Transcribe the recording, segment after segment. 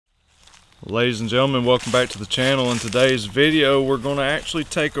Ladies and gentlemen, welcome back to the channel. In today's video, we're going to actually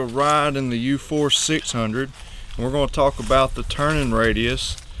take a ride in the UFORCE 600, and we're going to talk about the turning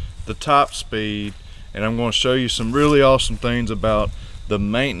radius, the top speed, and I'm going to show you some really awesome things about the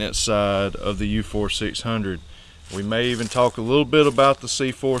maintenance side of the UFORCE 600. We may even talk a little bit about the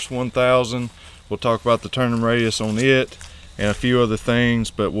CFORCE 1000. We'll talk about the turning radius on it and a few other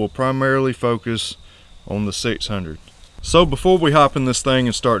things, but we'll primarily focus on the 600. So before we hop in this thing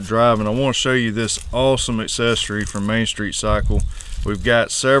and start driving, I want to show you this awesome accessory from Main Street Cycle. We've got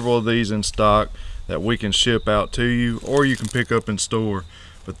several of these in stock that we can ship out to you, or you can pick up in store.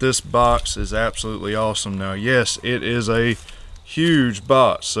 But this box is absolutely awesome. Now, yes, it is a huge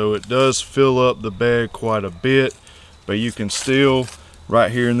box, so it does fill up the bed quite a bit, but you can still,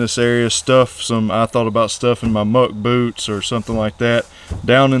 right here in this area, stuff some, I thought about stuffing my muck boots or something like that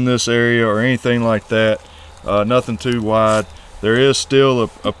down in this area or anything like that. Nothing too wide. There is still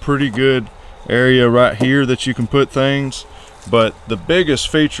a pretty good area right here that you can put things, but the biggest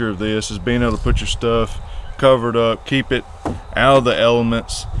feature of this is being able to put your stuff covered up, keep it out of the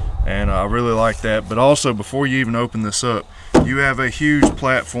elements, and I really like that. But also, before you even open this up, you have a huge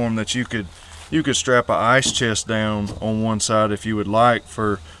platform that you could strap an ice chest down on one side if you would like,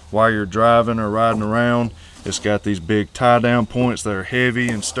 for while you're driving or riding around. It's got these big tie down points that are heavy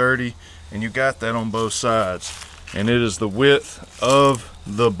and sturdy, and you got that on both sides, and it is the width of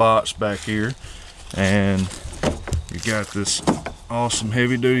the box back here, and you got this awesome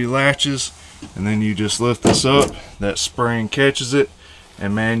heavy duty latches, and then you just lift this up, that spring catches it,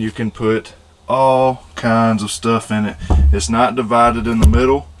 and man, you can put all kinds of stuff in it. It's not divided in the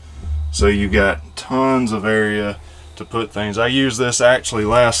middle, so you got tons of area to put things. I used this actually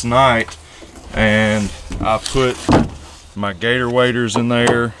last night, and I put my gator waders in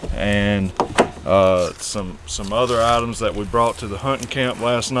there and some other items that we brought to the hunting camp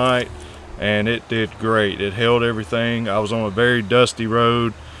last night, and it did great. It held everything. I was on a very dusty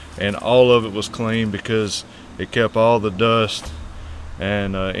road, and all of it was clean because it kept all the dust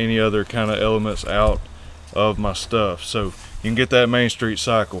and any other kind of elements out of my stuff. So you can get that Main Street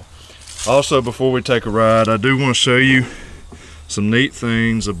Cycle. Also, before we take a ride, I do want to show you some neat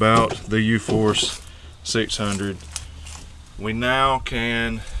things about the UFORCE 600. We now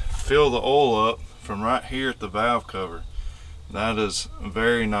can fill the oil up from right here at the valve cover. That is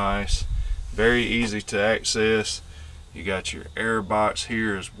very nice, very easy to access. You got your air box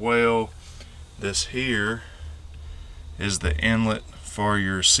here as well. This here is the inlet for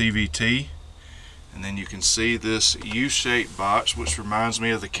your CVT, and then you can see this U-shaped box, which reminds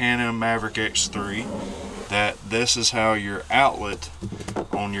me of the Can-Am Maverick X3, that this is how your outlet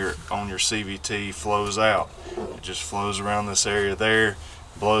on your CVT flows out. It just flows around this area there,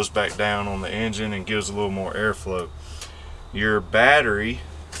 blows back down on the engine, and gives a little more airflow. Your battery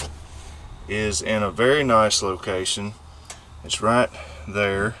is in a very nice location. It's right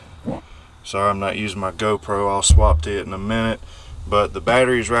there. Sorry, I'm not using my GoPro. I'll swap to it in a minute. But the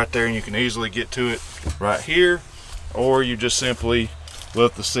battery is right there, and you can easily get to it right here, or you just simply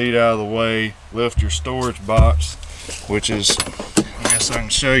lift the seat out of the way, lift your storage box, which is, I guess I can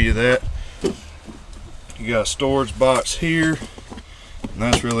show you that. You got a storage box here, and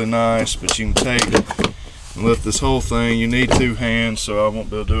that's really nice, but you can take and lift this whole thing. You need two hands, so I won't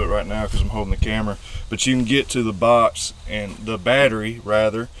be able to do it right now because I'm holding the camera, but you can get to the box and the battery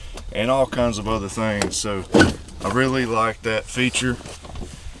rather, and all kinds of other things. So I really like that feature,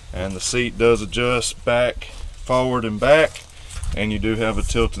 and the seat does adjust back, forward, and back, and you do have a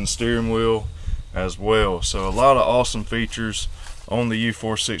tilting steering wheel as well. So a lot of awesome features on the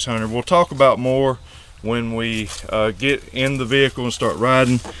UFORCE 600. We'll talk about more when we get in the vehicle and start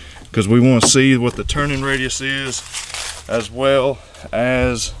riding, because we want to see what the turning radius is as well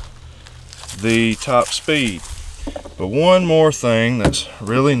as the top speed. But one more thing that's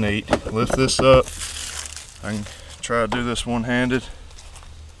really neat, lift this up. I can try to do this one-handed.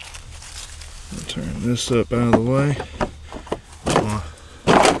 Turn this up out of the way.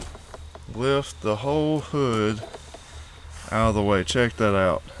 Lift the whole hood out of the way. Check that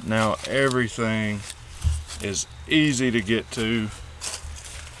out. Now everything is easy to get to.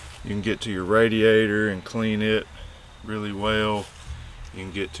 You can get to your radiator and clean it really well. You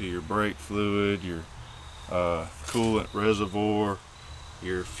can get to your brake fluid, your coolant reservoir,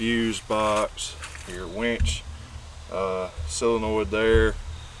 your fuse box, your winch solenoid there,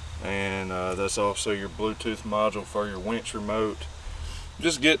 and that's also your Bluetooth module for your winch remote.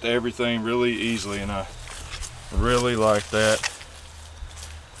 Just get to everything really easily, and I really like that.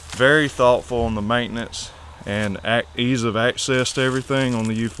 Very thoughtful on the maintenance and ease of access to everything on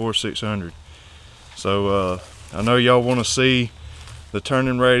the UFORCE 600. So I know y'all want to see the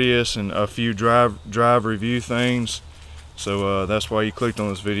turning radius and a few drive review things. So that's why you clicked on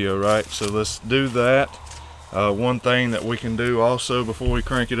this video, right? So let's do that. One thing that we can do also before we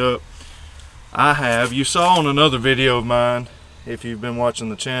crank it up, you saw on another video of mine, if you've been watching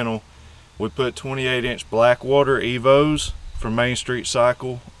the channel, we put 28-inch Blackwater Evos from Main Street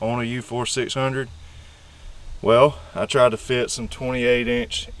Cycle on a UFORCE 600. Well, I tried to fit some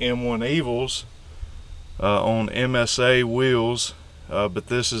 28-inch M1 Evils on MSA wheels, but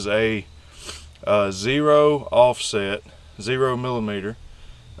this is a 0 offset, 0 millimeter,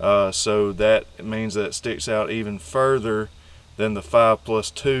 so that means that it sticks out even further than the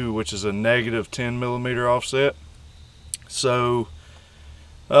 5+2, which is a negative 10 millimeter offset. So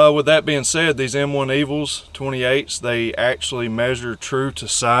with that being said, these M1 Evils 28s, they actually measure true to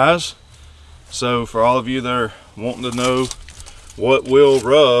size. So for all of you that are wanting to know what will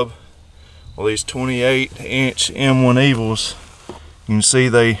rub, well, these 28-inch M1 Evils, you can see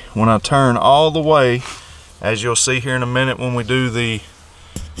when I turn all the way, as you'll see here in a minute when we do the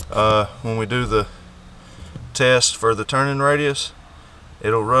test for the turning radius,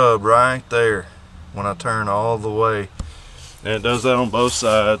 it'll rub right there when I turn all the way. And it does that on both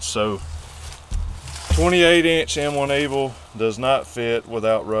sides. So 28-inch M1 Evil does not fit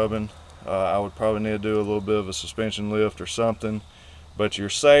without rubbing. I would probably need to do a little bit of a suspension lift or something, but you're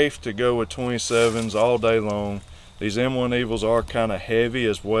safe to go with 27s all day long. These M1 Evils are kind of heavy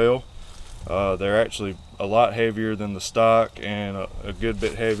as well. They're actually a lot heavier than the stock and a good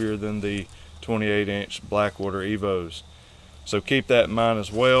bit heavier than the 28-inch Blackwater Evos. So keep that in mind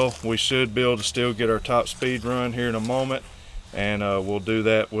as well. We should be able to still get our top speed run here in a moment, and we'll do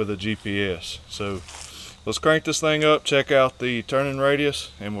that with a GPS. So let's crank this thing up, check out the turning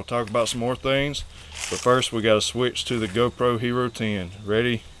radius, and we'll talk about some more things. But first we got to switch to the GoPro Hero 10.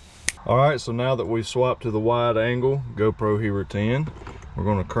 Ready? Alright, so now that we've swapped to the wide angle GoPro Hero 10, we're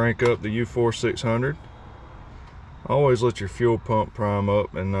going to crank up the UFORCE 600. Always let your fuel pump prime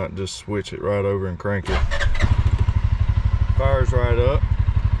up and not just switch it right over and crank it. Fires right up.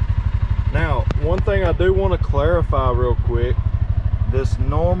 Now, one thing I do want to clarify real quick, this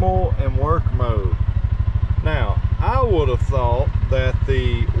normal and work mode. Now, I would have thought that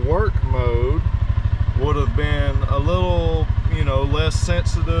the work mode would have been a little, less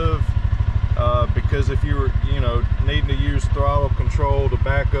sensitive, because if you were, needing to use throttle control to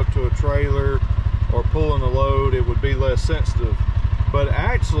back up to a trailer or pulling a load, it would be less sensitive. But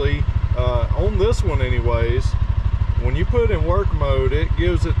actually, on this one anyways, when you put in work mode, it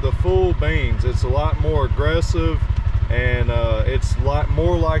gives it the full beans. It's a lot more aggressive, and it's a lot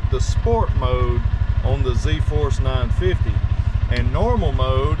more like the sport mode on the CFORCE 950. And normal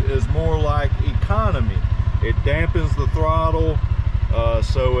mode is more like economy. It dampens the throttle,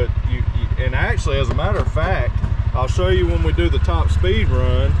 so and actually, as a matter of fact, I'll show you when we do the top speed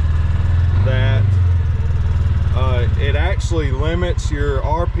run that it actually limits your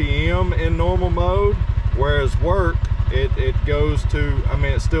RPM in normal mode, whereas work, it goes to,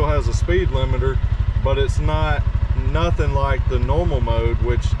 it still has a speed limiter, but it's nothing like the normal mode,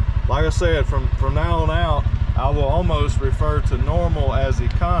 which, like I said, from now on out, I will almost refer to normal as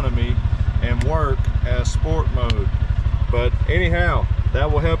economy and work as sport mode. But anyhow, that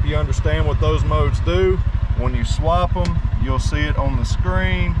will help you understand what those modes do. When you swap them, you'll see it on the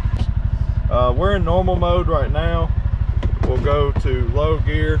screen. We're in normal mode right now. We'll go to low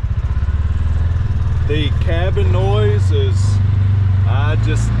gear. The cabin noise is,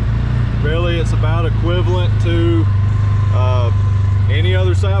 really, it's about equivalent to any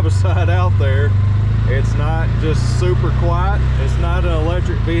other side-by-side out there. It's not just super quiet. It's not an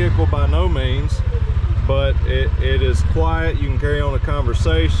electric vehicle by no means, but it is quiet. You can carry on a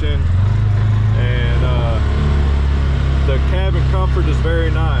conversation, and the cabin comfort is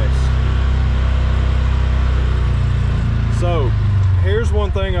very nice. So here's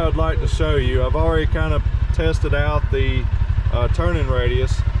one thing I'd like to show you. I've already kind of tested out the turning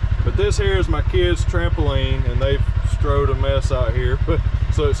radius, but this here is my kids' trampoline, and they've strode a mess out here,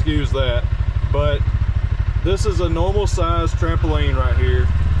 so excuse that. But this is a normal size trampoline right here.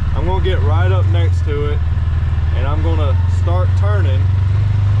 I'm going to get right up next to it, and I'm going to start turning,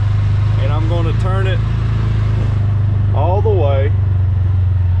 and I'm going to turn it all the way.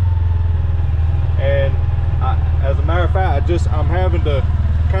 And as a matter of fact, I'm having to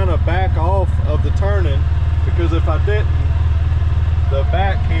kind of back off of the turning, because if I didn't, the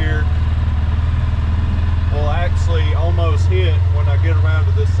back here will actually almost hit when I get around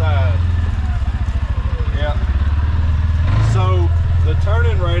to this side. Yeah. So the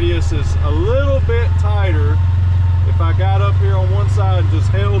turning radius is a little bit tighter. If I got up here on one side and just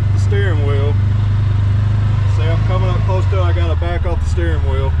held the steering wheel, See, I'm coming up close to it. I gotta back off the steering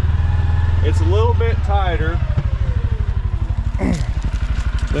wheel. It's a little bit tighter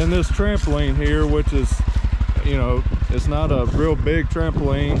than this trampoline here, which is, you know, it's not a real big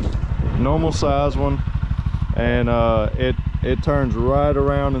trampoline, normal size one, and it turns right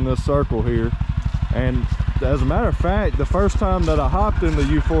around in this circle here. And as a matter of fact, the first time that I hopped in the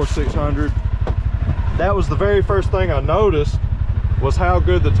UFORCE 600, that was the very first thing I noticed, was how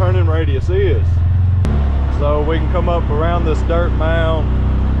good the turning radius is. So we can come up around this dirt mound.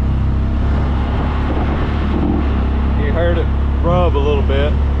 You heard it rub a little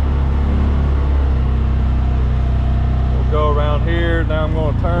bit. We'll go around here. Now I'm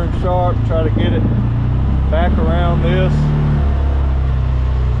going to turn sharp, try to get it back around this.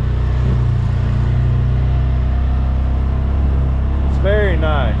 It's very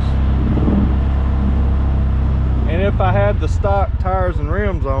nice. And if I had the stock tires and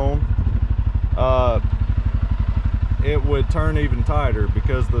rims on, it would turn even tighter,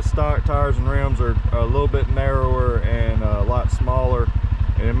 because the stock tires and rims are a little bit narrower and a lot smaller,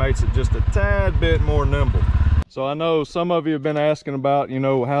 and it makes it just a tad bit more nimble. So I know some of you have been asking about, you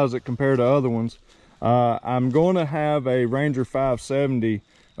know, how's it compared to other ones. I'm going to have a Ranger 570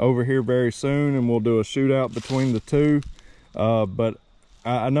 over here very soon, and we'll do a shootout between the two. But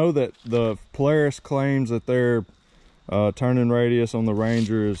I know that the Polaris claims that their turning radius on the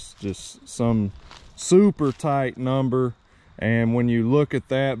Ranger is just some super tight number, and when you look at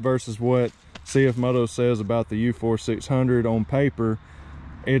that versus what CFMOTO says about the UFORCE 600 on paper,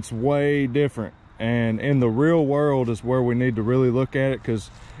 it's way different. And in the real world is where we need to really look at it,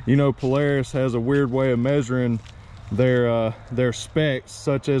 because, you know, Polaris has a weird way of measuring their specs,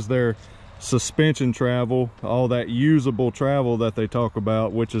 such as their suspension travel, all that usable travel that they talk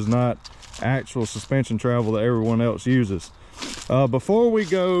about, which is not actual suspension travel that everyone else uses. Before we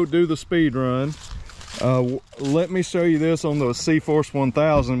go do the speed run, let me show you this on the CFORCE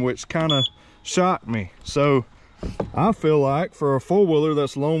 1000, which kind of shocked me. So I feel like for a four-wheeler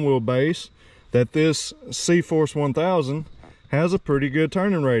that's lone wheel base, that this CFORCE 1000 has a pretty good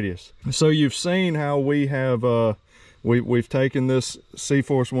turning radius. So you've seen how we have we've taken this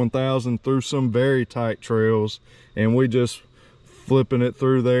CFORCE 1000 through some very tight trails, and we just flipping it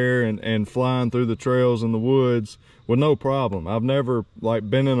through there and flying through the trails in the woods with no problem. I've never like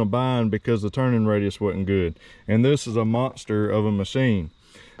been in a bind because the turning radius wasn't good, and this is a monster of a machine.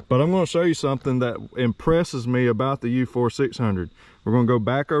 But I'm going to show you something that impresses me about the UFORCE 600. We're going to go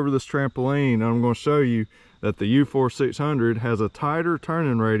back over this trampoline, and I'm going to show you that the UFORCE 600 has a tighter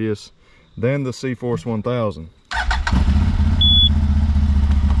turning radius than the CFORCE 1000.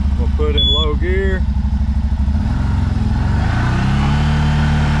 We'll put in low gear.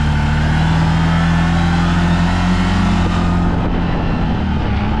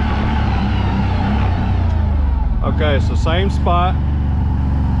 Okay, so same spot,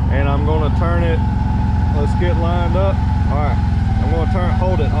 and I'm going to turn it. Let's get lined up. All right, I'm going to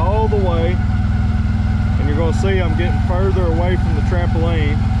hold it all the way, and you're going to see I'm getting further away from the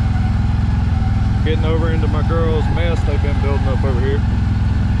trampoline, getting over into my girls' mess they've been building up over here,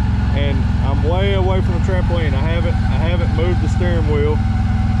 and I'm way away from the trampoline. I haven't moved the steering wheel.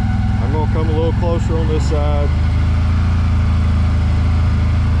 I'm going to come a little closer on this side.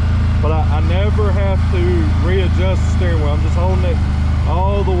 But I never have to readjust the steering wheel. I'm just holding it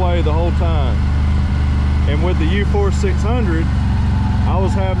all the way the whole time. And with the UFORCE 600, I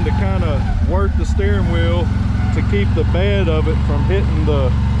was having to kind of work the steering wheel to keep the bed of it from hitting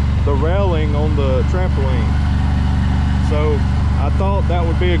the railing on the trampoline. So I thought that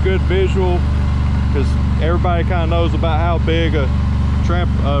would be a good visual, because everybody kind of knows about how big a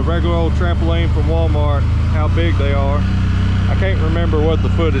regular old trampoline from Walmart, how big they are. I can't remember what the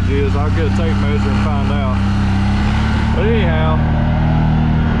footage is. I'll get a tape measure and find out. But anyhow,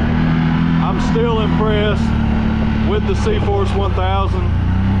 I'm still impressed with the CFORCE 1000.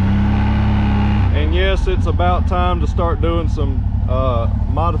 And yes, it's about time to start doing some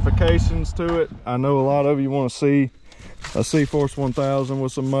modifications to it. I know a lot of you want to see a CFORCE 1000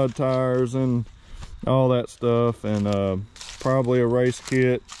 with some mud tires and all that stuff, and probably a race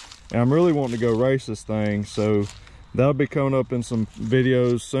kit. And I'm really wanting to go race this thing, so that'll be coming up in some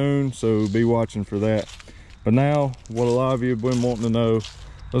videos soon, so be watching for that. But now, what a lot of you have been wanting to know,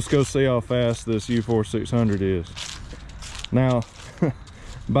 let's go see how fast this UFORCE 600 is. Now,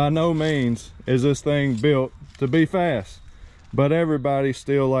 by no means is this thing built to be fast, but everybody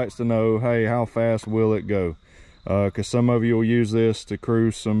still likes to know, hey, how fast will it go? Because some of you will use this to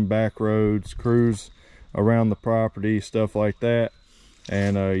cruise some back roads, cruise around the property, stuff like that,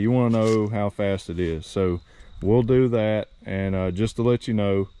 and you want to know how fast it is. So we'll do that, and just to let you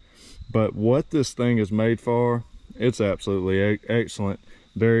know. but what this thing is made for, it's absolutely excellent.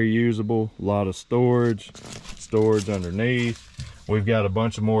 Very usable, a lot of storage underneath. We've got a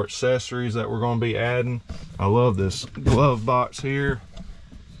bunch of more accessories that we're going to be adding. I love this glove box here,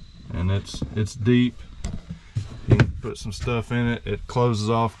 and it's deep. You can put some stuff in it. It closes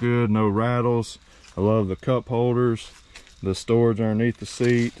off good, no rattles. I love the cup holders, the storage underneath the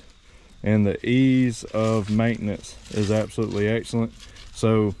seat, and the ease of maintenance is absolutely excellent.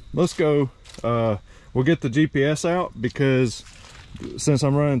 So let's go. We'll get the GPS out, because since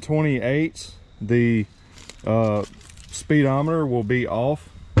I'm running 28s, the speedometer will be off,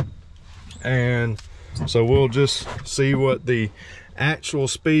 and so we'll just see what the actual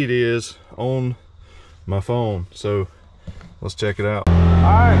speed is on my phone. So let's check it out. All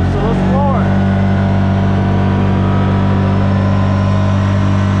right, so let's floor it.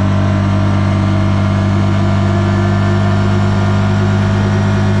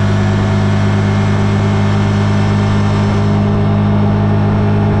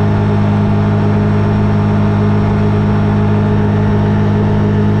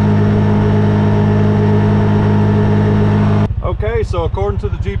 So according to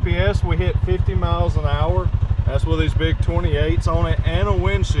the GPS, we hit 50 miles an hour. That's with these big 28s on it and a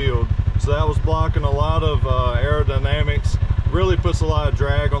windshield. So that was blocking a lot of aerodynamics. Really puts a lot of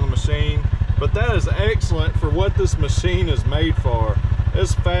drag on the machine. But that is excellent for what this machine is made for.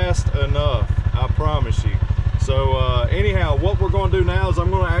 It's fast enough, I promise you. So anyhow, what we're going to do now is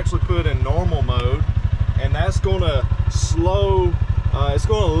I'm going to actually put in normal mode, and that's going to slow, it's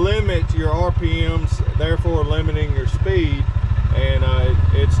going to limit your RPMs, therefore limiting your speed. And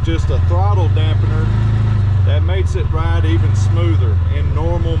it's just a throttle dampener that makes it ride even smoother in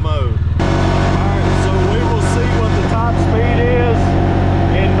normal mode. Alright, so we will see what the top speed is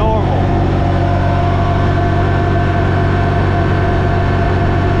in normal.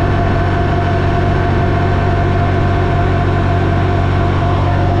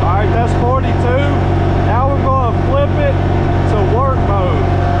 Alright, that's 42. Now we're going to flip it to work mode.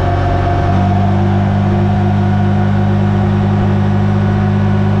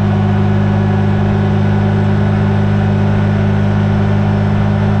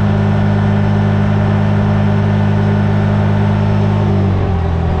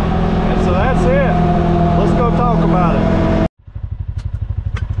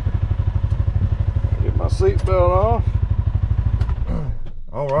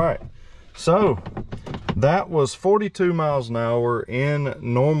 So that was 42 miles an hour in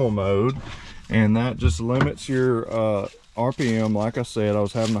normal mode, and that just limits your RPM. Like I said, I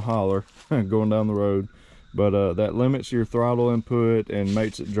was having to holler going down the road, but that limits your throttle input and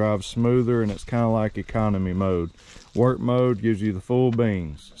makes it drive smoother, and it's kind of like economy mode. Work mode gives you the full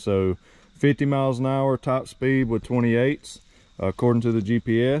beans. So 50 miles an hour top speed with 28s according to the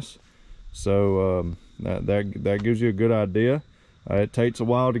GPS. So that gives you a good idea. It takes a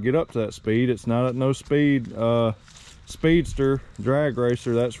while to get up to that speed. It's not at no speed speedster drag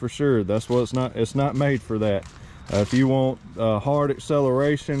racer, that's for sure. That's what it's not made for that. If you want hard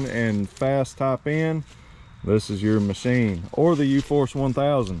acceleration and fast top end, this is your machine, or the UFORCE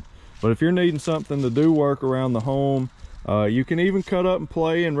 1000. But if you're needing something to do work around the home, you can even cut up and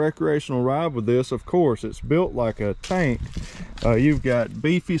play and recreational ride with this. Of course, it's built like a tank. You've got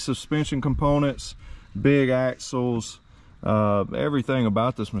beefy suspension components, big axles. Everything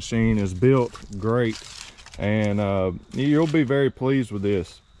about this machine is built great, and you'll be very pleased with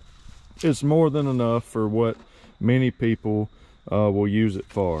this. It's more than enough for what many people will use it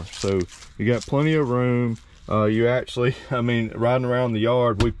for. So you got plenty of room. You actually, I mean, riding around the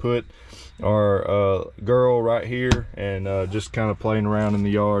yard, we put our girl right here, and just kind of playing around in the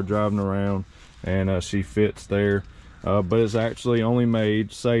yard, driving around, and she fits there. But it's actually only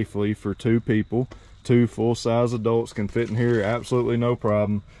made safely for 2 people. 2 full-size adults can fit in here absolutely no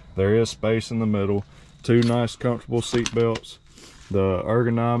problem. There is space in the middle. 2 nice comfortable seat belts. The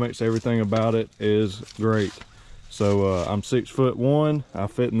ergonomics, everything about it is great. So I'm 6'1". I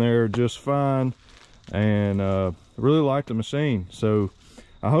fit in there just fine, and really like the machine. So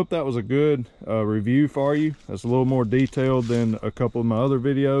I hope that was a good review for you. That's a little more detailed than a couple of my other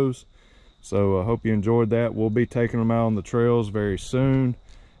videos. So I hope you enjoyed that. We'll be taking them out on the trails very soon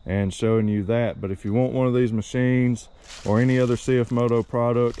and showing you that. But if you want one of these machines, or any other CFMOTO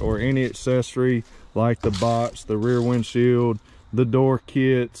product, or any accessory like the box, the rear windshield, the door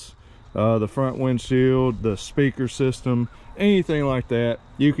kits, the front windshield, the speaker system, anything like that,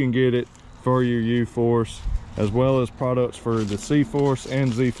 you can get it for your UFORCE, as well as products for the CFORCE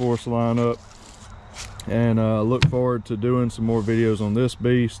and ZFORCE lineup. And look forward to doing some more videos on this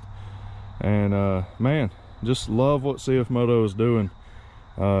beast. And man, just love what CFMOTO is doing.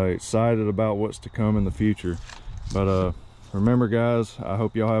 excited about what's to come in the future. But remember guys, I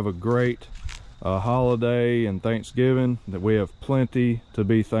hope y'all have a great holiday and Thanksgiving, that we have plenty to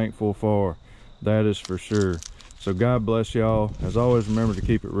be thankful for, that is for sure. So God bless y'all. As always, remember to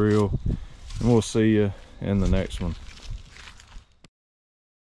keep it real, and we'll see you in the next one.